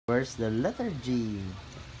Where's the letter G?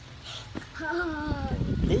 Can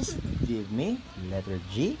you please give me letter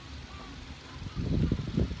G?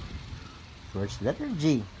 Where's letter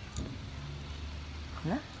G?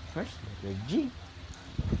 Nah, first letter G.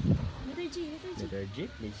 Letter G, letter G. Letter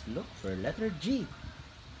G. Please look for letter G.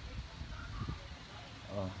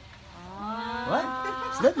 Oh. What?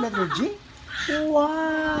 Is that letter G?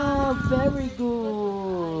 Wow! Very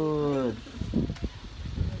good!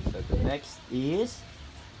 So the next is...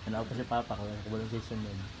 Ano pa si Papa ko? Ako walang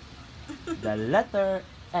sisunod. The letter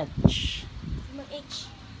H. Isang H.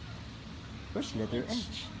 First letter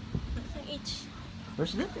H. Isang H.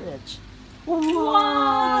 First letter H.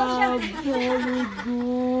 Wow! Very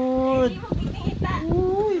good! Hindi mo kita.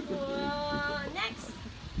 Uy! Wow. Next.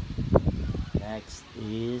 Next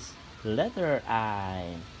is letter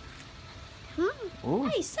I. Oh,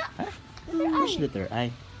 Ay, sa. huh? Letter I. Which letter I?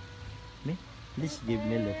 Me? Please give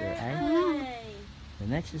me letter I. I. The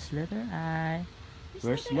next is letter I.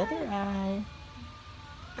 Where's letter I?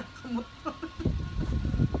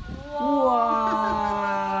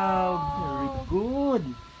 Wow! Very good!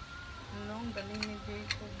 Anong galing ni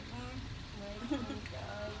Jacob.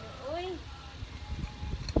 Uy.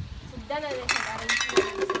 Sugda na rin sa parang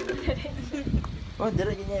Oh,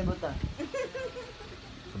 dira niya ibot ah.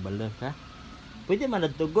 Kabalo ka? Pwede man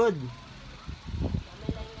nagtugod.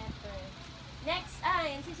 Next,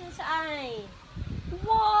 I. Ang season sa I.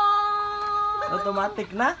 Wow!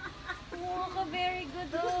 Automatic na? Wow, ka very good.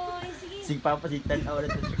 Oy, sige. Sige Papa, si Tan Aura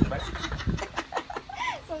sa checkback.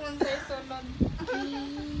 Sunod sa sunod.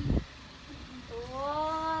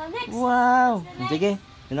 Wow, next. Wow! What's the next? Sige,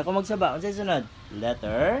 yun ako magsaba. Ano sa sunod?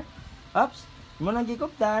 Letter. Oops! Mo nang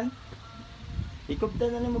gikuptan.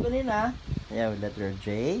 Ikuptan na mo kanina. Ayan, letter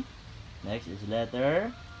J. Next is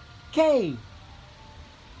letter K.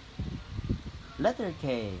 Letter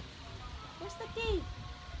K. Where's the K?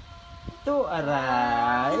 To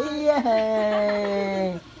aray!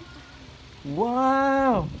 Yay!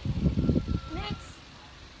 Wow! Next.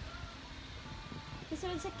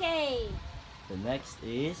 Kasunod sa K. The next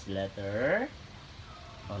is letter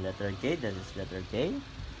K. That is letter K.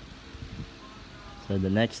 So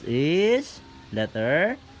the next is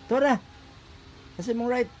letter Tora. Kasi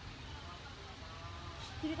mong right.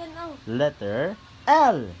 Dili ka na. Letter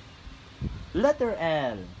L. Letter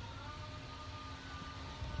L.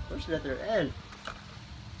 Where's letter L?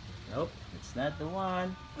 Nope, it's not the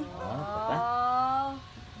one. Oh, tata. Oh.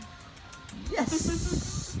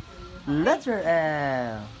 Yes! Letter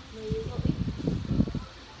L.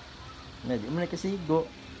 Di mo na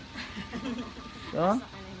kasigo. So,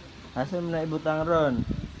 asa mo na ibutang ron?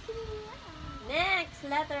 Next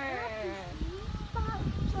letter.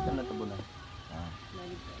 Saan na ito bulan?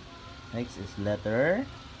 Next is letter.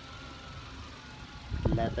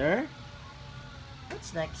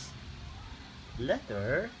 What's next?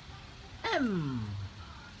 Letter M.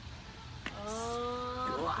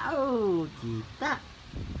 Oh. Wow! Kita!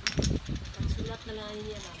 Sulat na lang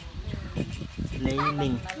niya.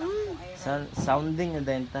 Naming. Sounding na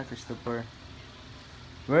din ta, Christopher.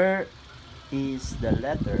 Where is the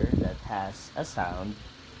letter that has a sound?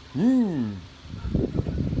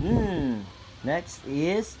 Next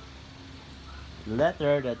is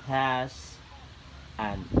letter that has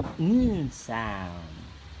an sound.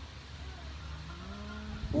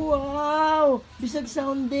 Wow! Bisag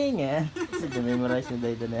sounding eh. Kasi na-memorize na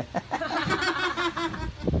dahil na.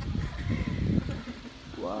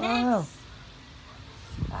 Wow! Next.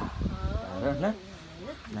 Taro na.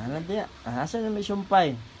 Nanad niya. Asan na may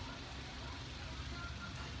sumpay?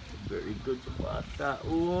 Very good sa bata.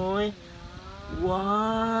 Uy!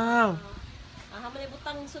 Wow! Hamali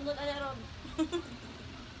butang sunod ana ron.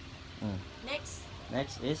 Next.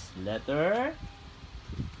 Next is letter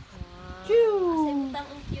Q. Asa butang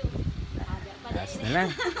ang Q? Last na lang.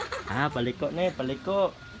 Paliko na eh.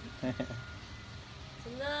 Paliko.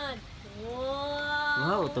 Sunod. Wow.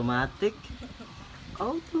 Wow, automatic.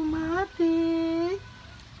 Automatic.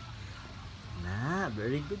 Na,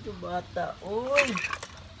 very good yung bata. Uy!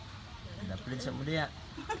 Napilin sa muli ah.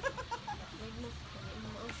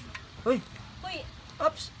 Uy! Uy,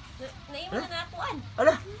 Ops! naimo na nakuan.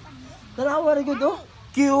 Ala! Tanawa rin ko do.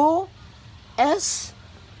 Q S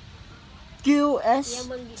Q S.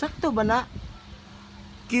 Sakto ba na?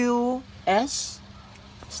 Q S.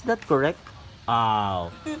 Is that correct?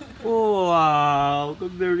 Wow. Wow.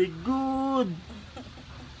 Very good.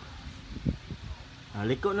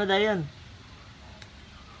 Liko na dayan.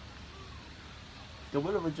 Ito ba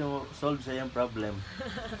naman yung solve sa yung problem?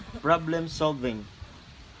 Problem solving.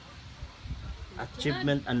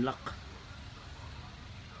 Achievement unlock.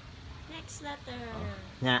 Next letter.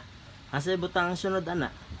 Nga. Asa butang ang sunod ana?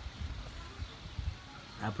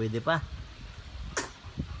 Pwede pa.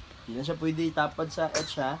 Hindi na siya pwede itapad sa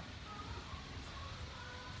edge, ha?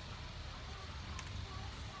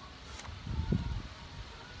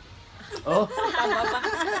 Oh!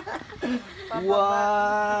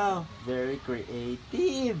 Wow! Very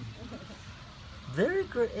creative! Very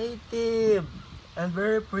creative! And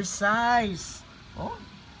very precise! Oh!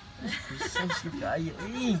 Precise yung kayo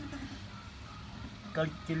eh!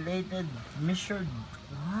 Calculated, measured.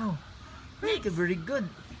 Wow! Very good!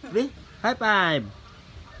 High five!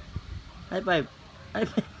 High five! High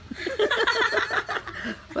five!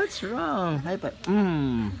 What's wrong? High five!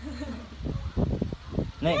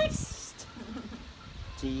 Next!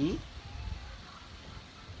 T.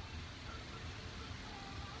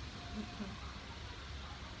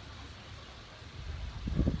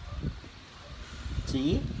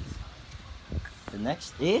 T. The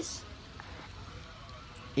next is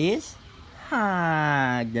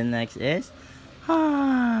hug. The next is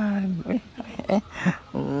hug.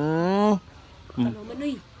 Oh. Ano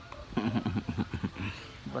manoy?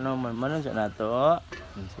 Paano man siya na to?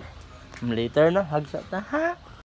 Later na hug sa ta ha.